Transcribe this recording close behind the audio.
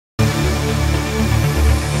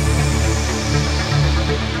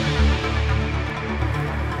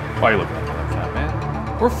Why are you looking at me like that,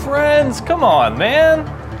 man? We're friends. Come on, man.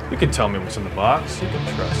 You can tell me what's in the box. You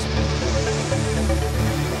can trust me.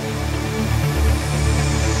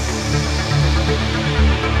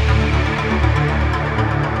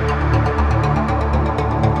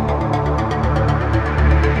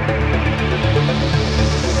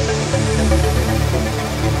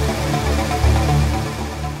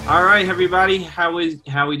 All right, everybody, how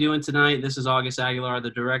we doing tonight? This is August Aguilar, the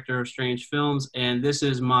director of Strange Films, and this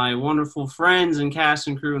is my wonderful friends and cast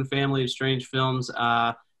and crew and family of Strange Films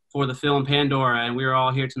for the film Pandora, and we're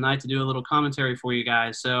all here tonight to do a little commentary for you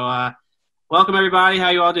guys. So, welcome everybody. How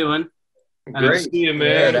you all doing? Great. See you,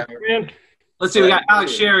 man. Let's see. We got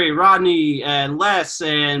Alex, Sherry, Rodney, and Les,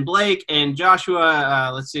 and Blake, and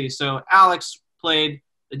Joshua. Let's see. So Alex played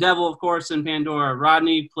the devil, of course, in Pandora.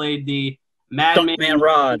 Rodney played the Madman.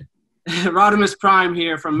 Rod. Rodimus Prime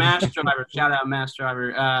here from Mass Driver. Shout out Mass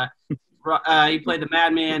Driver. He played the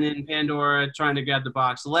Madman in Pandora, trying to grab the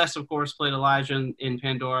box. Les, of course, played Elijah in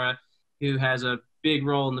Pandora, who has a big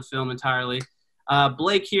role in the film entirely.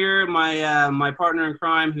 Blake here, my partner in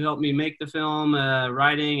crime, who helped me make the film,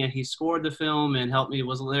 writing, and he scored the film and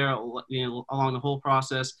was there along the whole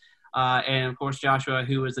process. And of course, Joshua,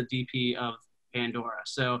 who was the DP of Pandora.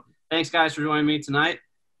 So thanks, guys, for joining me tonight.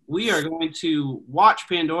 We are going to watch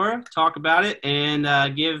Pandora, talk about it, and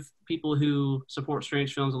give people who support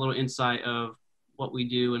Strange Films a little insight of what we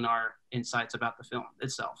do and our insights about the film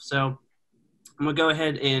itself. So I'm going to go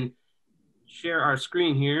ahead and share our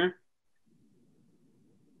screen here.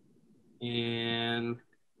 And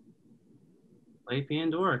play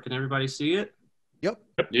Pandora. Can everybody see it? Yep.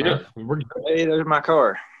 Yeah. Hey, there's my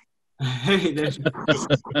car. Hey, there's.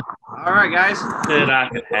 All right, guys. Said I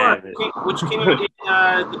could have it. Which came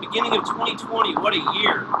out in the beginning of 2020. What a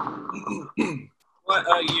year! What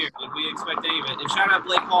a year! Did we expect any of it? And shout out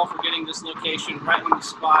Blake Hall for getting this location right on the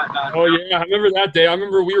spot. Oh yeah, I remember that day. I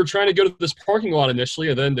remember we were trying to go to this parking lot initially,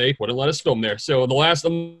 and then they wouldn't let us film there. So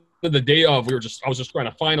the day of, I was just trying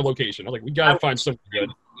to find a location. I was like, we gotta find something good.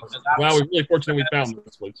 Wow, we're really fortunate we found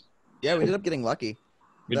this place. Yeah, we ended up getting lucky.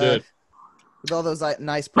 We did. With all those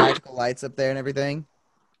nice practical lights up there and everything.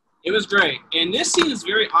 It was great. And this scene is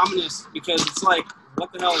very ominous because it's like,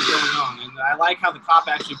 what the hell is going on? And I like how the cop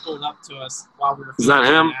actually pulled up to us while we were Is that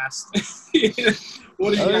him?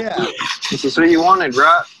 What do you got? This is what you wanted,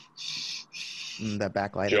 right? That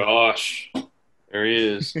backlight. Josh, there he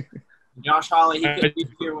is. Josh Hawley, he couldn't be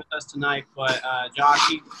here with us tonight, but Josh,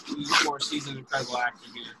 he of course, he's an incredible actor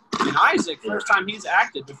here. And Isaac, first time he's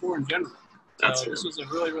acted before in general. So this was a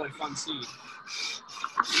really, really fun scene.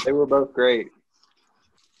 They were both great.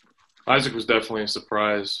 Isaac was definitely a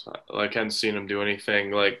surprise. Like, hadn't seen him do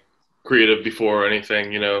anything like creative before or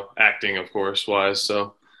anything, acting, of course, wise.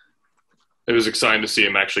 So it was exciting to see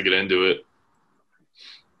him actually get into it.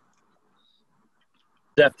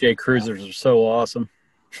 FJ Cruisers are so awesome.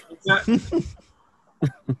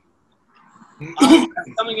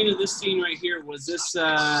 Coming into this scene right here, was this,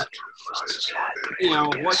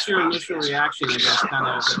 what's your initial reaction, I guess, kind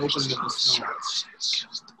of the opening of this film?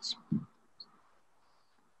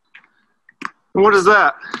 What is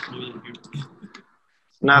that?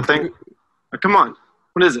 Nothing. Come on.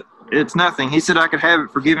 What is it? It's nothing. He said I could have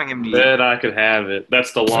it for giving him to you. Said I could have it.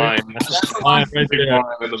 That's the line. That's the line right there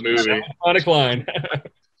in the movie. Iconic line.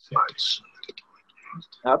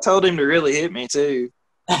 I told him to really hit me, too.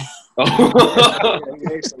 Oh.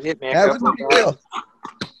 He actually hit me a That couple was of times.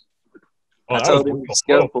 I told him to just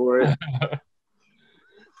go for it.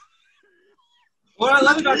 What I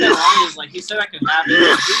love about that line is, like, he said I could have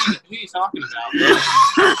it. Who are you talking about?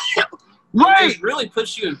 It just really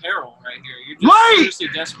puts you in peril right here. You're just seriously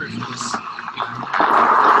desperate for this.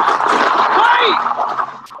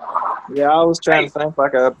 Yeah, I was trying to think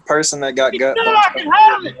like a person that got gut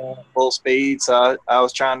punched full speed, so I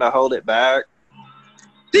was trying to hold it back.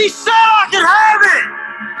 He said I could have it!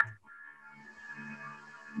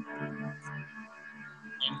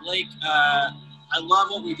 And Blake, I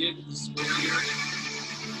love what we did with the score here.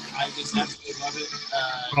 I just absolutely love it.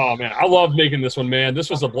 Oh man, I love making this one, man. This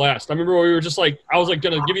was a blast. I remember we were just like, I was like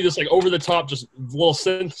gonna give you this like over the top, just little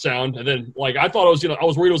synth sound, and then like I thought I was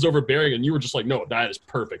worried it was overbearing, and you were just like, no, that is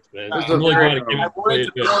perfect, man. I'm really glad to give I wanted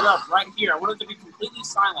to build up right here. I wanted to be completely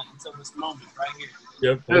silent until this moment right here.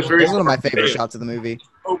 Yep, That's one of my favorite shots of the movie.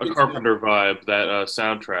 A Carpenter vibe, that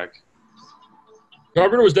soundtrack.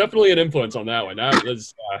 Carpenter was definitely an influence on that one. That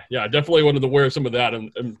was, definitely wanted to wear some of that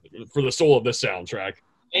and for the soul of this soundtrack.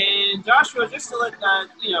 And Joshua, just to let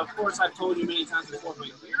of course I've told you many times before, but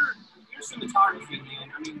your cinematography, man.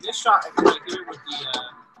 I mean, this shot right here with the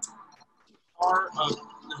car of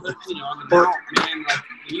the you know, on the mount, man, like,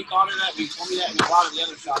 when you thought of that, when you told me that, and a lot of the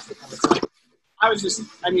other shots were coming, it's like,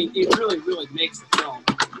 it really, really makes the film.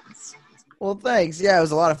 Well, thanks. Yeah, it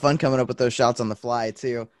was a lot of fun coming up with those shots on the fly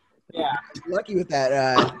too. Yeah. Lucky with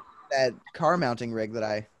that that car mounting rig that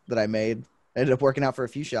I made. I ended up working out for a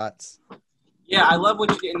few shots. Yeah, I love what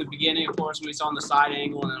you did in the beginning, of course, when we saw on the side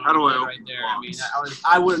angle and How do I right there. I mean,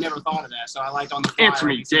 I would have never thought of that, so I liked on the fly. Answer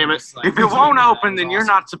me, damn it. Like, If it won't open, then you're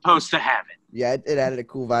not supposed to have it. Yeah, it added a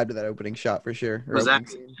cool vibe to that opening shot for sure. Was that?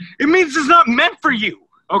 It means it's not meant for you,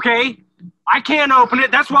 okay? I can't open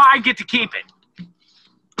it. That's why I get to keep it.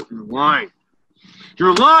 You're lying.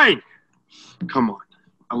 You're lying. Come on.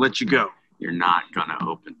 I'll let you go. You're not gonna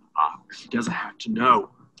open the box. He doesn't have to know.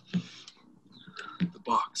 The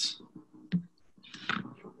box.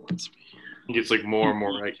 He gets like more and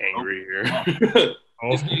more like angry here. Tell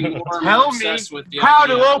me how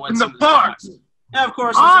to open the box. Now, of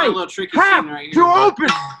course, this is a little tricky scene right here. To open.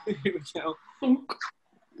 Here we go.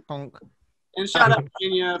 Punk. And shout out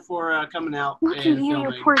Virginia for coming out Look at and you,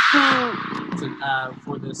 filming you poor thing.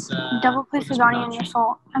 for this. Double for push this is on you and production. your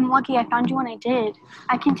soul. I'm lucky I found you when I did.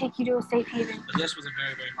 I can take you to a safe haven. But this was a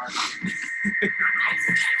very, very hard.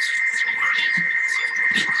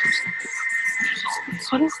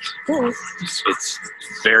 What is this? It's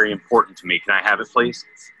very important to me. Can I have it, please?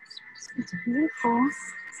 It's beautiful.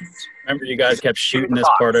 Remember, you guys kept shooting this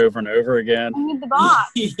part over and over again. I need the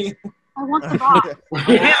box. I want the box. You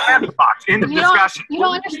can't have the box. End of You don't, discussion. you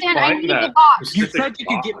don't understand. I Find need that the box. You said you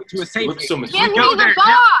could get me to a safe Looks so haven. Give me Go the there. box.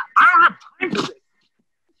 I don't have time for this.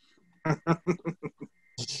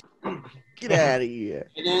 Get out of here.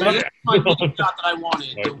 And then this is my big shot that I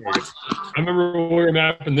wanted. The one take. I remember when we were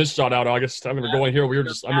mapping this shot out, August. I remember going here. I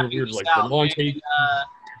remember we were just like the long take.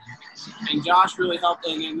 And Josh really helped.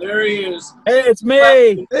 And then there he is. Hey, it's me.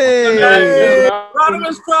 Hey,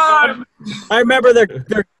 Rodimus Prime. I remember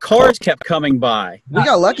their cars kept coming by. we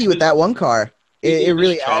got lucky with that one car. It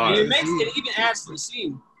really Shot. added. It even adds to the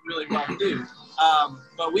scene really well too.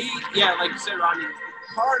 But like you said, Rodney,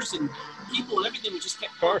 cars and people and everything, we just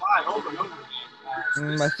kept going by over and over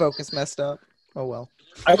again. My focus messed up. Oh well.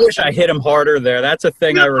 I wish I hit him harder there. That's a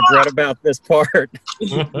thing I regret about this part.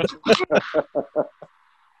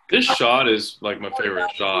 This shot is like my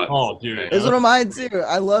favorite shot. Oh, dude. It's one of mine too.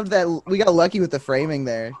 I loved that we got lucky with the framing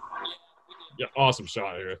there. Yeah, awesome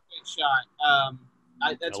shot here. Great shot.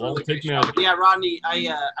 That's I love really the great take shot. magic. Yeah, Rodney.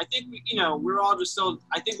 I think we're all just still.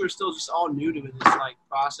 I think we're still just all new to this like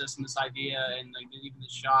process and this idea and like even the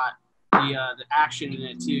shot, the action in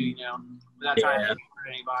it too. You know, without trying to hurt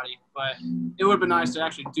anybody. But it would have been nice to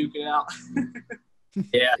actually duke it out.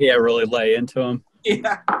 Yeah, really lay into him.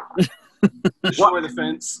 Yeah. Destroy the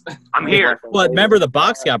fence. I'm here. Well, remember the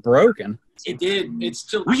box got broken. It did. It's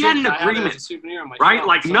still. We had an I have it agreement, as a souvenir on my right? shelf,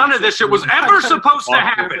 Like so none I of this should- shit was ever supposed to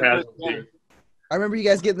happen. I remember you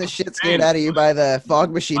guys getting the shit scared out of you by the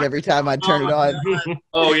fog machine every time I'd turn it on.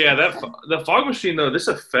 Oh yeah, the fog machine though. This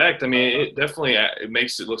effect, I mean, it definitely it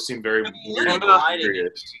makes it seem very Look at the weird. lighting,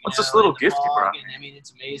 Serious. you What's know, this little and the gift you fog, brought? and, I mean,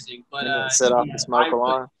 it's amazing. But Set off the smoke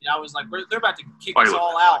alarm. I was like, they're about to kick Why us you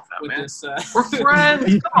all looking out like that, with man? this. We're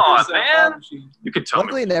friends. Come on, man. You can tell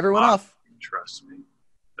Luckily, me. it never went off. Trust me.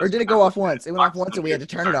 Or did it go off once? It went off once and we had to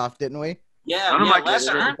turn it off, didn't we? Yeah, None of yeah, my last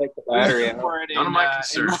concern. time. Take the battery out. For it None of and, my and,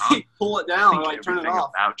 concern, like, huh? pull it I down think or like turn it everything off.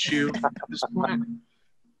 about you at this point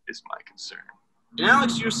is my concern. And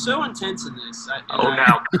Alex, you're so intense in this. Now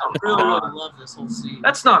I really, really love this whole scene.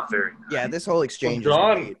 That's not very nice. Yeah, this whole exchange. Well,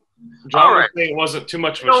 was John- great. John All was right. saying it wasn't too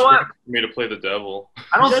much of You a know what? script for me to play the devil.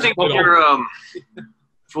 I don't Just think put it you're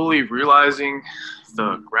fully realizing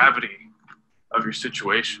the gravity of your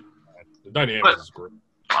situation. The dynamics But- is great.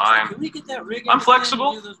 Fine. Can we get that rig? I'm again?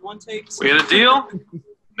 flexible. Do those one takes? We had a deal.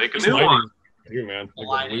 Make a This new lighting one. is here, man. The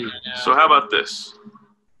lighting, So how about this?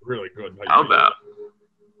 Really good. How about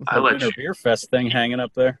I let Winter you beer fest thing hanging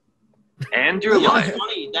up there. and your You know, life? it's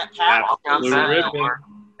funny that path. Walk out Blue that ribbon. door.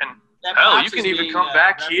 That Hell, perhaps you can is even being, come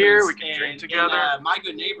back here. We referenced can drink in, together. My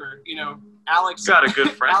Good Neighbor, Alex. Got a good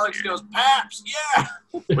friend Alex here. goes, Paps, yeah.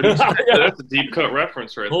 What do you say? Yeah, that's a deep cut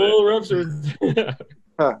reference right there. Full reference.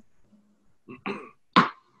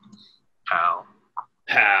 Pal.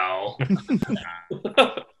 Pow.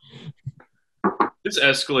 This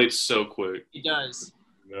escalates so quick. He does.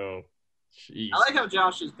 No. Jeez. I like how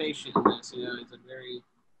Josh is patient in this. He's a very.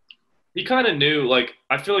 He kind of knew, like,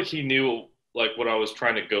 I feel like he knew, like, what I was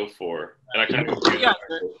trying to go for, and I kind of knew Yeah,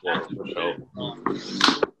 what I was going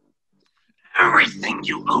for. Everything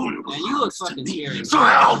you own Man, you look fucking scary. So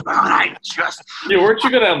how about I just Yeah, weren't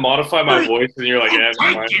you gonna modify my voice, and you're like, yeah,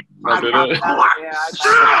 never mind. I'll do it.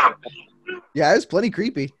 Yeah, Yeah, it was plenty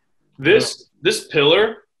creepy. This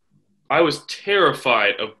pillar, I was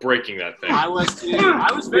terrified of breaking that thing. I was too.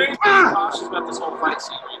 I was very cautious about this whole fight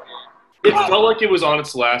scene right It felt like it was on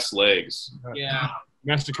its last legs. here. Yeah.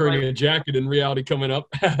 Massacring a jacket in reality coming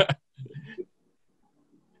up.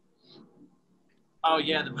 Oh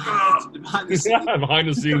yeah, the behind the scenes. Behind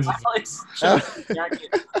the scenes. Alex showed the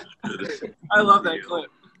jacket. I love that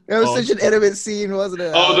clip. It was such an intimate scene, wasn't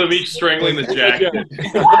it? Oh, Alex? them each strangling the jacket.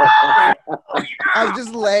 I was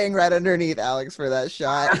just laying right underneath Alex for that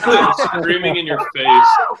shot. Screaming in your face.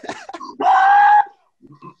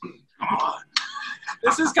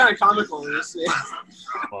 This is kind of comical. This is.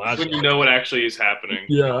 Well, When you know what actually is happening.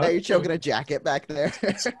 Now yeah. you're choking a jacket back there.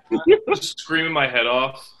 Just screaming my head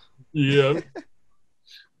off. Yeah.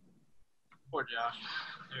 Poor Josh.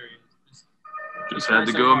 There he is. Just had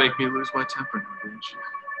to go and make me lose my temper, didn't you?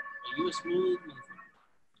 Are you a smooth motherfucker?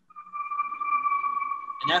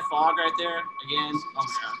 And that fog right there, again. Oh my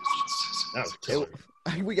That was killer.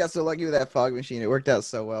 We got so lucky with that fog machine. It worked out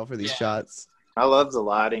so well for these Yeah. shots. I love the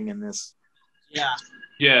lighting in this. God. Yeah.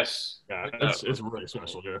 Yes. Yeah, it's really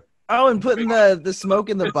special, yeah. Oh, and putting the smoke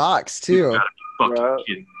in the box too. Fucking Right.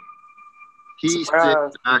 kidding. He Surprise.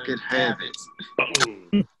 said I could have it.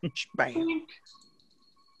 Bam.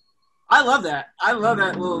 I love that. I love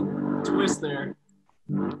that little twist there.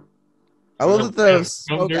 I love that Yeah, the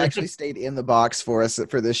smoke dude. actually stayed in the box for us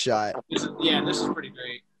for this shot. This is pretty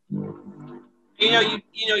great. You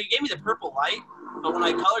gave me the purple light, but when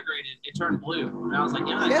I color graded, it turned blue, and I was like,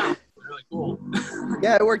 that's Yeah. really cool.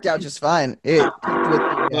 Yeah, it worked out just fine. It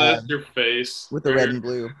Bless your face. with the red and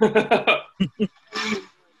blue.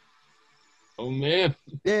 Oh, man.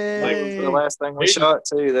 That was Yay! the last thing we shot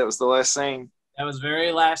too. That was the last scene. That was the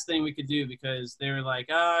very last thing we could do because they were like,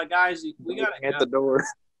 guys, we got to At the door.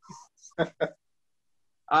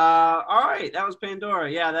 all right, that was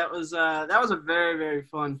Pandora. Yeah, that was a very, very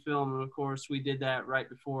fun film, and of course we did that right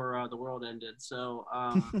before the world ended. So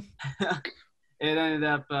it ended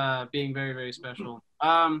up being very, very special.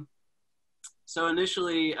 So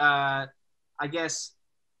initially, I guess,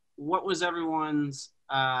 what was everyone's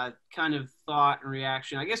kind of thought and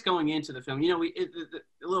reaction? I guess going into the film, a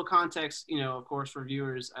little context, of course, for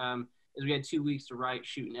viewers, is we had 2 weeks to write,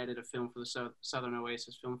 shoot, and edit a film for the Southern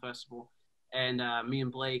Oasis Film Festival. And me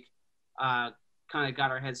and Blake kind of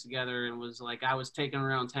got our heads together and was like, I was taking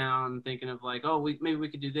around town thinking of like, maybe we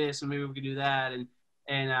could do this and maybe we could do that.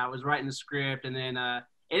 And I was writing the script. And then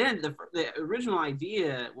the original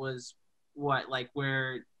idea was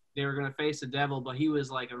where they were going to face the devil, but he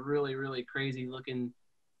was like a really, really crazy looking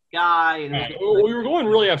guy. And We were going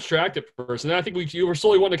really abstract at first, and I think you were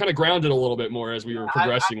slowly wanting to kind of ground it a little bit more as we were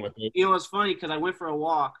progressing with it. It was funny because I went for a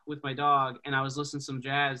walk with my dog and I was listening to some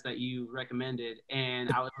jazz that you recommended,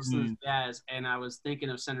 and I was listening to jazz and I was thinking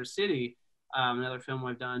of Center City, another film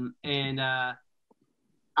I've done, and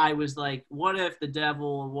I was like, what if the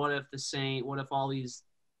devil, what if the saint, what if all these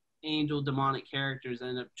angel demonic characters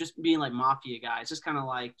end up just being like mafia guys, just kind of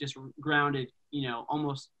like just grounded,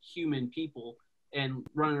 almost human people, and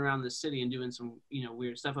running around the city and doing some,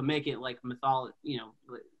 weird stuff, and make it like mythology,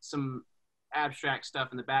 some abstract stuff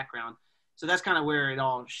in the background. So that's kind of where it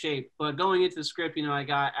all shaped. But going into the script, I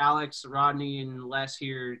got Alex, Rodney, and Les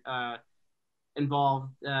here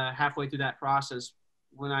involved halfway through that process.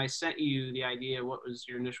 When I sent you the idea, what was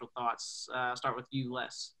your initial thoughts? I'll start with you,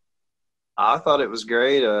 Les. I thought it was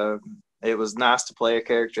great. It was nice to play a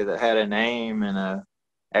character that had a name and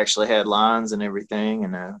actually had lines and everything.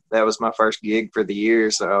 And that was my first gig for the year,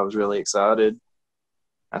 so I was really excited.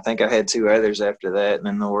 I think I had 2 others after that, and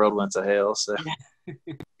then the world went to hell. So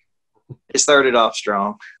it started off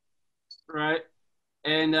strong. Right.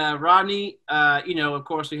 And Rodney, of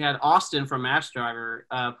course, we had Austin from Mass Driver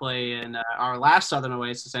play in our last Southern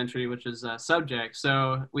Oasis entry, which is Subject.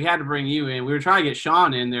 So we had to bring you in. We were trying to get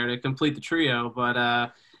Sean in there to complete the trio, but,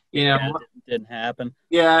 it didn't happen.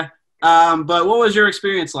 Yeah. But what was your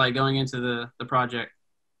experience like going into the project?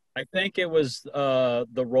 I think it was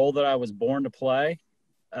the role that I was born to play,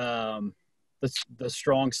 the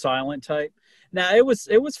strong silent type. Now it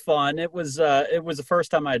was fun. It was the first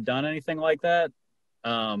time I had done anything like that.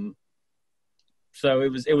 So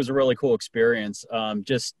it was a really cool experience.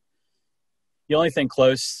 Just the only thing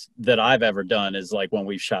close that I've ever done is like when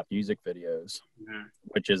we've shot music videos,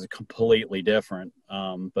 which is completely different.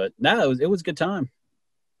 But no, it was a good time.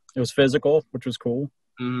 It was physical, which was cool.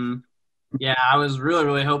 Mm-hmm. Yeah, I was really,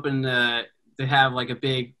 really hoping to have like a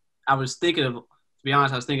big. I was thinking of, to be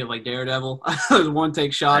honest, I was thinking of like Daredevil. Those one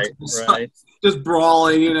take shots, right. just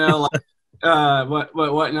brawling,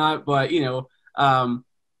 whatnot. But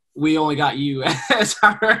we only got you as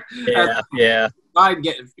our. Yeah. I'd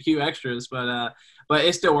get a few extras, but but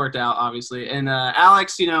it still worked out, obviously. And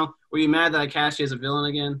Alex, were you mad that I cast you as a villain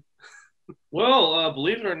again? Well,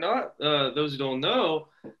 believe it or not, those who don't know,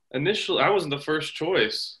 initially I wasn't the first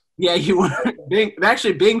choice. Yeah, you were.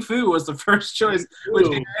 Actually, Bing Fu was the first choice, which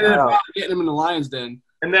ended up getting him in the Lion's Den.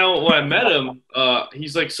 And now when I met him,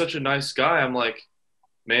 he's like such a nice guy. I'm like,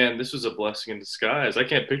 man, this was a blessing in disguise. I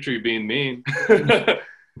can't picture you being mean.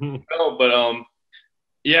 No, but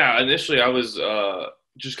yeah, initially I was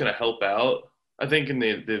just gonna help out. I think in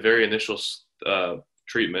the very initial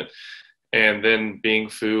treatment, and then Bing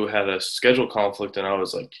Fu had a schedule conflict, and I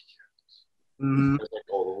was like, I was like,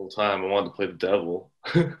 oh, the whole time I wanted to play the devil.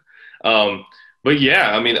 But yeah,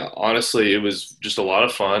 I mean, honestly, it was just a lot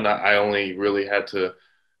of fun. I only really had to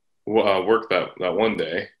work that one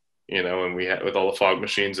day, and we had with all the fog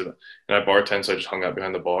machines, and I bartend, so I just hung out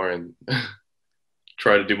behind the bar and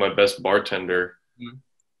tried to do my best bartender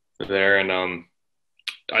there, and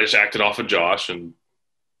I just acted off of Josh, and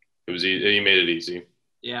it was he made it easy.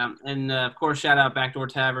 Yeah, and of course, shout out Backdoor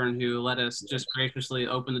Tavern, who let us just graciously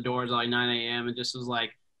open the doors at like 9 a.m. and just was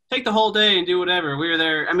like, take the whole day and do whatever. We were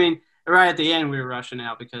there. I mean, right at the end, we were rushing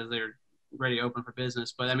out because they were ready to open for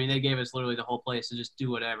business. But, I mean, they gave us literally the whole place to just do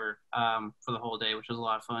whatever for the whole day, which was a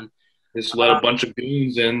lot of fun. Just let a bunch of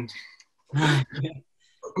goons in.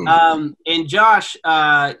 And Josh,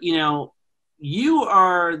 you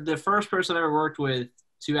are the first person I've ever worked with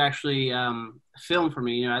to actually film for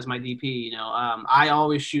me, as my DP. I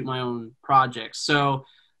always shoot my own projects. So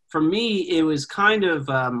for me, it was kind of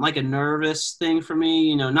like a nervous thing for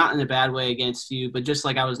me, not in a bad way against you, but just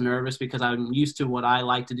like I was nervous because I'm used to what I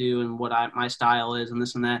like to do and what my style is and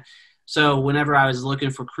this and that. So whenever I was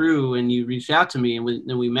looking for crew and you reached out to me and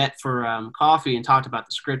we met for coffee and talked about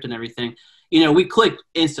the script and everything, we clicked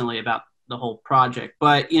instantly about the whole project.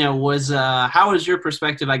 But, how was your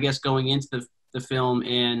perspective, I guess, going into the film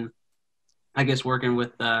and I guess working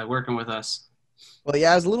with us? Well,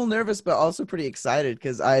 yeah, I was a little nervous, but also pretty excited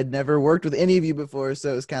because I had never worked with any of you before,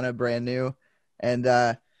 so it was kind of brand new. And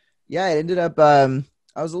yeah, it ended up I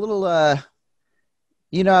was a little I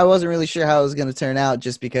wasn't really sure how it was going to turn out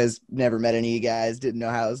just because never met any of you guys, didn't know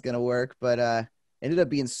how it was going to work, but ended up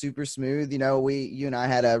being super smooth. You and I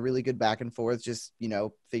had a really good back and forth, just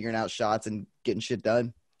figuring out shots and getting shit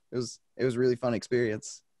done. It was a really fun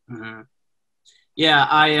experience. Mm-hmm. Yeah,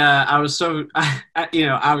 I was so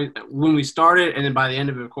when we started, and then by the end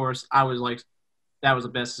of it, of course, I was like, that was the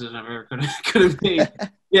best decision I ever could have made.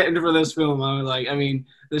 Getting for this film, I was like, I mean,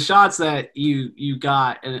 the shots that you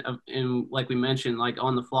got, and like we mentioned, like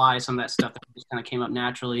on the fly, some of that stuff that just kind of came up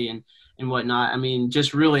naturally and whatnot. I mean,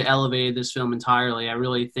 just really elevated this film entirely. I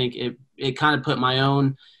really think it kind of put my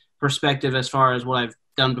own perspective as far as what I've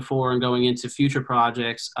done before and going into future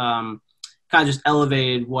projects. Kind of just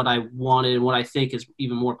elevated what I wanted and what I think is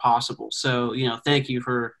even more possible. So, thank you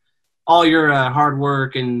for all your hard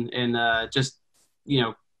work and just,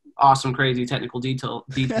 awesome, crazy technical detail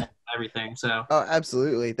everything. So, oh,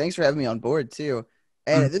 absolutely. Thanks for having me on board too.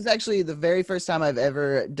 And this is actually the very first time I've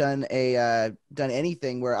ever done done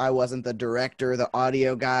anything where I wasn't the director, the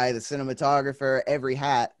audio guy, the cinematographer, every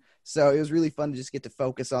hat. So it was really fun to just get to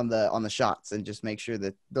focus on the shots and just make sure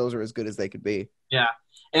that those are as good as they could be. Yeah.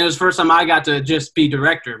 And it was the first time I got to just be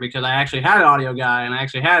director because I actually had an audio guy and I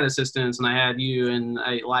actually had assistants and I had you and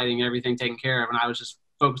lighting, everything taken care of. And I was just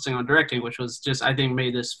focusing on directing, which was just, I think,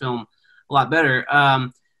 made this film a lot better.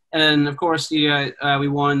 And of course, we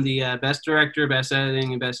won the best director, best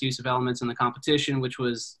editing, and best use of elements in the competition, which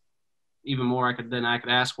was even more than I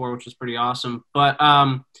could ask for, which was pretty awesome. But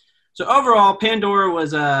so overall, Pandora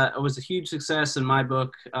was a huge success in my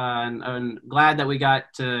book, and I'm glad that we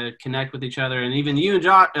got to connect with each other. And even you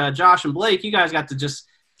and Josh and Blake, you guys got to just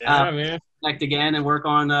connect again and work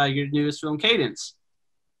on your newest film, Cadence.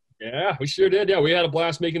 Yeah, we sure did. Yeah, we had a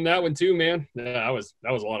blast making that one too, man. Yeah, that was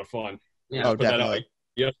a lot of fun. Yeah, oh, definitely.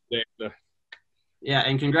 Yesterday. Yeah,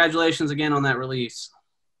 and congratulations again on that release.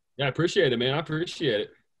 Yeah, I appreciate it, man. I appreciate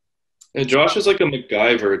it. And Josh is like a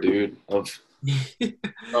MacGyver, dude.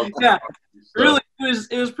 Yeah, really,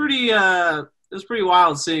 it was pretty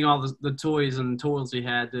wild seeing all the toys and tools he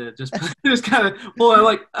had to just kind of pull out,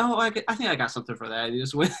 like, oh, I think I got something for that. You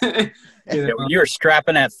just went, when you were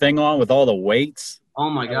strapping that thing on with all the weights. Oh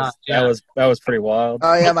my god, that was pretty wild.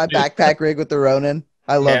 Oh yeah, my backpack rig with the Ronin.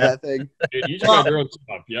 I love that thing. Dude, you just got your own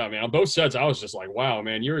stuff. Yeah, man. On both sets, I was just like, wow,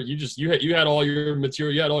 man. You had all your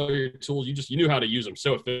material, you had all your tools. You knew how to use them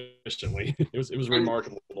so efficiently. It was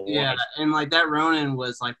remarkable. Yeah, and like that Ronin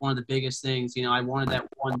was like one of the biggest things. I wanted that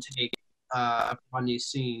one take on the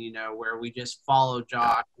scene, where we just followed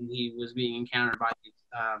Josh and he was being encountered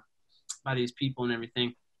by these people and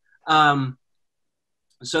everything.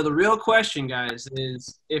 So the real question, guys,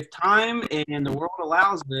 is if time and the world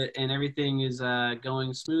allows it and everything is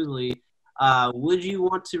going smoothly, would you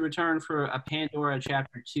want to return for a Pandora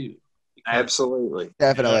Chapter 2? Absolutely.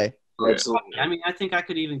 Definitely. Absolutely. I mean, I think I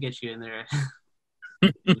could even get you in there.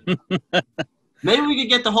 Maybe we could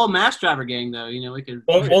get the whole Mass Driver gang, though. You know, we could.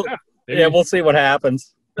 We'll see what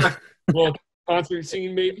happens. Well, concert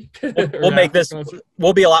scene, maybe. We'll make this.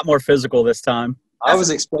 We'll be a lot more physical this time. I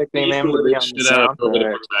was expecting them to be on the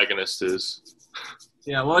soundtrack. Protagonist is.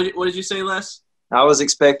 Yeah. What did you say, Les? I was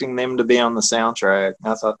expecting them to be on the soundtrack.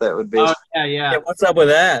 I thought that would be. Oh yeah. What's up with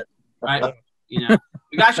that? Right. You know,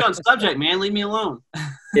 we got you on subject, man. Leave me alone.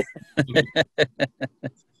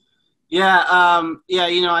 Yeah.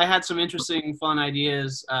 You know, I had some interesting, fun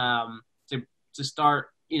ideas to start.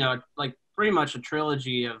 You know, like pretty much a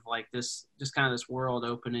trilogy of like this, just kind of this world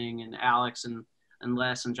opening, and Alex and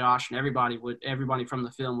Les and Josh and everybody from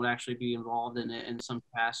the film would actually be involved in it in some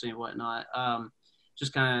capacity and whatnot.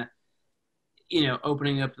 Just kind of, you know,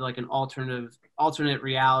 opening up like an alternate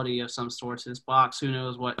reality of some sort to this box. Who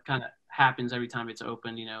knows what kind of happens every time it's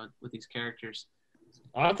opened, you know, with these characters.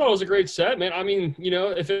 I thought it was a great set, man. I mean, you know,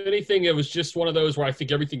 if anything, it was just one of those where I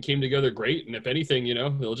think everything came together great. And if anything, you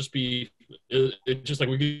know, it'll just be it just like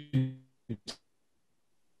we could,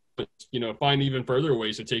 you know, find even further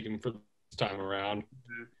ways to take him for this time around.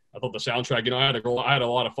 Mm-hmm. I thought the soundtrack, you know, I had a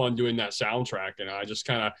lot of fun doing that soundtrack, and I just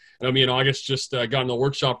kind of, you know, me and August just got in the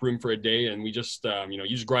workshop room for a day, and we just, you know,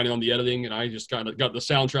 you just grinding on the editing, and I just kind of got the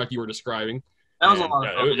soundtrack you were describing. That was a lot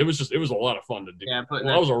of fun. It was a lot of fun to do. Yeah, that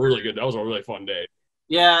was a really fun day.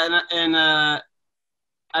 Yeah, and I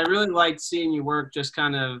really liked seeing you work. Just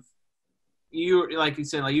kind of, like you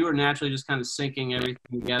said, like you were naturally just kind of syncing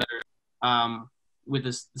everything together with the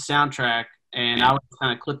soundtrack, and I was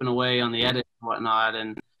kind of clipping away on the edit and whatnot,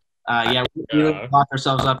 and we locked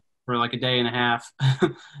ourselves up for like a day and a half.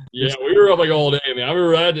 Yeah, we were up like all day, man. I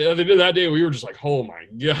remember that day we were just like, oh my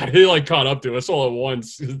god, it like caught up to us all at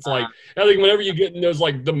once. It's like I think whenever you get in those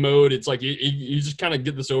like the mode, it's like you just kind of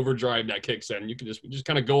get this overdrive that kicks in. You can just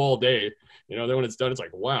kind of go all day, you know. Then when it's done, it's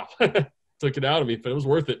like wow, took it out of me, but it was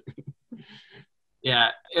worth it.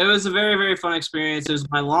 Yeah, it was a very, very fun experience. It was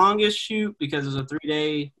my longest shoot because it was a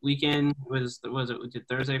 3-day weekend. We did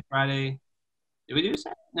Thursday, Friday. Did we do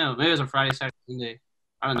Saturday? No, maybe it was a Friday, Saturday, Sunday.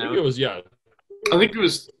 I don't know. I think it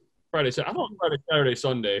was Friday, Saturday. I thought it was Friday, Saturday,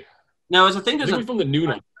 Sunday. No, I think it was from the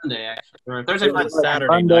noon on Sunday, actually. Or Thursday, Friday,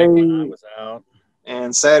 Saturday night when I was out.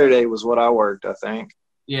 And Saturday was what I worked, I think.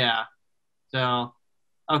 Yeah. So,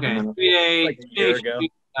 okay. 3-day, like a year ago.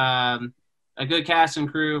 A good cast and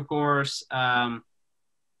crew, of course.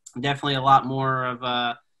 Definitely a lot more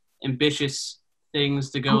of ambitious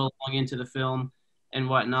things to go along into the film and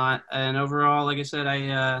whatnot. And overall, like I said,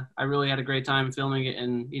 I really had a great time filming it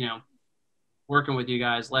and, you know, working with you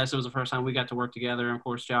guys. Les, it was the first time we got to work together. And of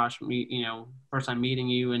course, Josh, first time meeting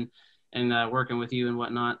you and working with you and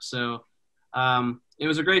whatnot. So it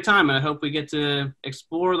was a great time. And I hope we get to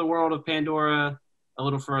explore the world of Pandora a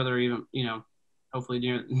little further, even, you know, hopefully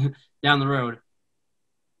down the road.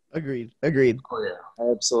 Agreed. Oh, yeah.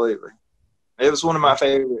 Absolutely. It was one of my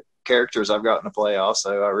favorite characters I've gotten to play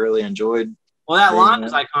also. I really enjoyed. Well, that line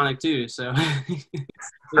is iconic too, so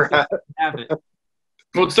right. Have it.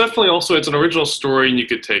 Well, it's definitely also, it's an original story and you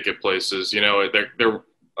could take it places. You know, they're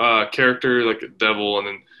character like a devil, and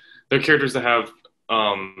then they're characters that have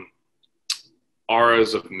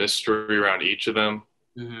auras of mystery around each of them.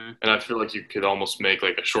 Mm-hmm. And I feel like you could almost make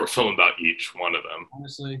like a short film about each one of them.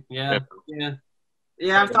 Honestly, yeah.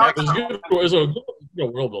 I've thought it was a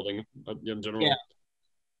good world building in general. Yeah.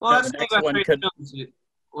 Well, that's the next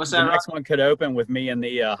one could open with me in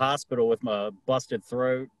the hospital with my busted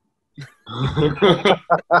throat.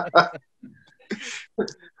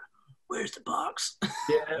 Where's the box?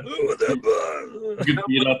 Yeah, ooh, the box. You could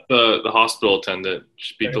beat up the hospital attendant.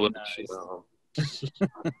 Just beat the living shit out of him.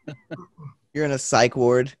 You're in a psych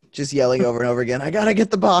ward, just yelling over and over again, I gotta get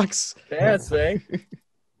the box. Yeah, see?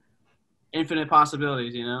 Infinite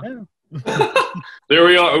possibilities, you know? Yeah. There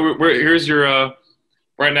we are. Here's your,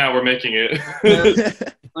 right now we're making it.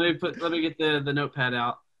 Let me get the notepad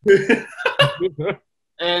out.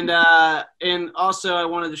 And also I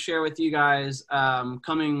wanted to share with you guys,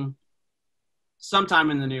 coming sometime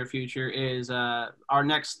in the near future is our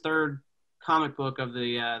next third comic book of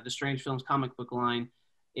the Strange Films comic book line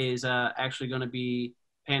is actually going to be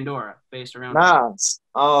Pandora, based around. Nice,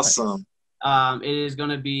 awesome. It is going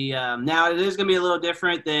to be now. It is going to be a little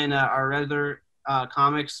different than our other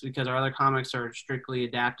comics because our other comics are strictly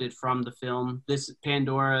adapted from the film. This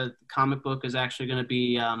Pandora comic book is actually going to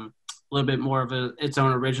be a little bit more of its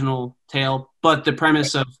own original tale, but the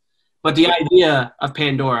premise of but the idea of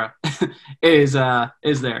Pandora is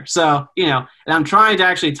there. So, you know, and I'm trying to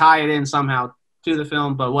actually tie it in somehow to the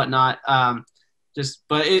film, but whatnot.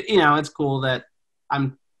 But it, you know, it's cool that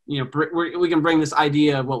I'm, you know, we can bring this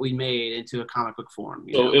idea of what we made into a comic book form.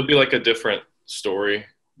 So it'll be like a different story.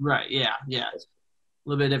 Right. Yeah. Yeah. A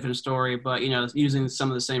little bit different story, but, you know, using some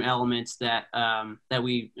of the same elements that that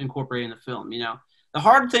we incorporate in the film. You know, the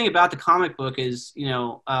hard thing about the comic book is, you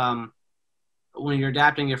know, when you're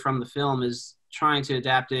adapting it from the film is trying to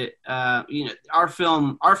adapt it. You know, our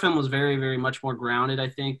film was very, very much more grounded, I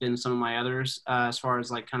think, than some of my others, as far as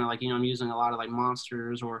like kind of like, you know, I'm using a lot of like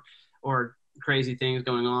monsters or crazy things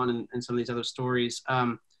going on in some of these other stories.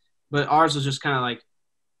 But ours was just kind of like,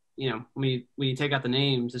 you know, when you take out the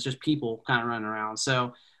names, it's just people kind of running around.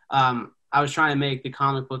 So I was trying to make the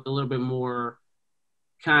comic book a little bit more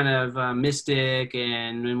kind of mystic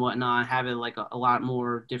and whatnot, have it like a lot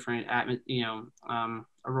more different, you know,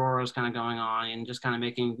 auroras kind of going on, and just kind of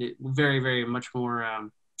making it very, very much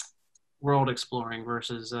more world exploring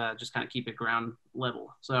versus just kind of keep it ground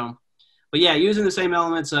level. So, but yeah, using the same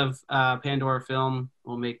elements of Pandora film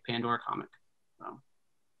will make Pandora comic. So,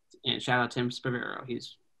 and shout out Tim Spavero.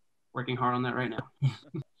 He's working hard on that right now.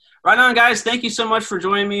 Right on, guys. Thank you so much for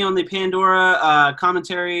joining me on the Pandora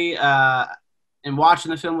commentary and watching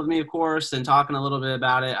the film with me, of course, and talking a little bit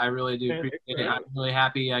about it. I really do appreciate it. I'm really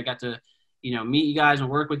happy I got to, you know, meet you guys and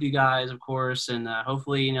work with you guys, of course. And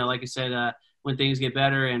hopefully, you know, like I said, when things get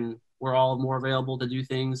better and we're all more available to do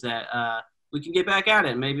things, that we can get back at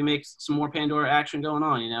it and maybe make some more Pandora action going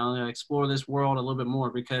on, you know, explore this world a little bit more.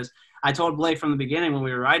 Because I told Blake from the beginning when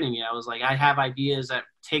we were writing it, I was like, I have ideas that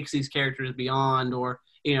takes these characters beyond, or,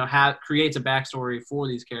 you know, creates a backstory for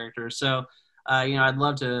these characters. So, you know, I'd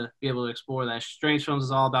love to be able to explore that. Strange Films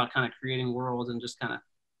is all about kind of creating worlds and just kind of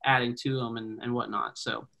adding to them and whatnot.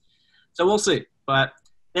 So we'll see. But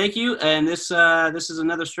thank you. And this is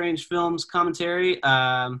another Strange Films commentary.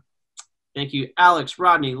 Thank you, Alex,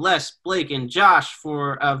 Rodney, Les, Blake, and Josh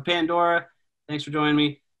for Pandora. Thanks for joining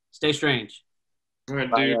me. Stay strange. All right,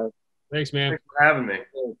 dude. Thanks, man. Thanks for having me.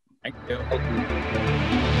 Thank you.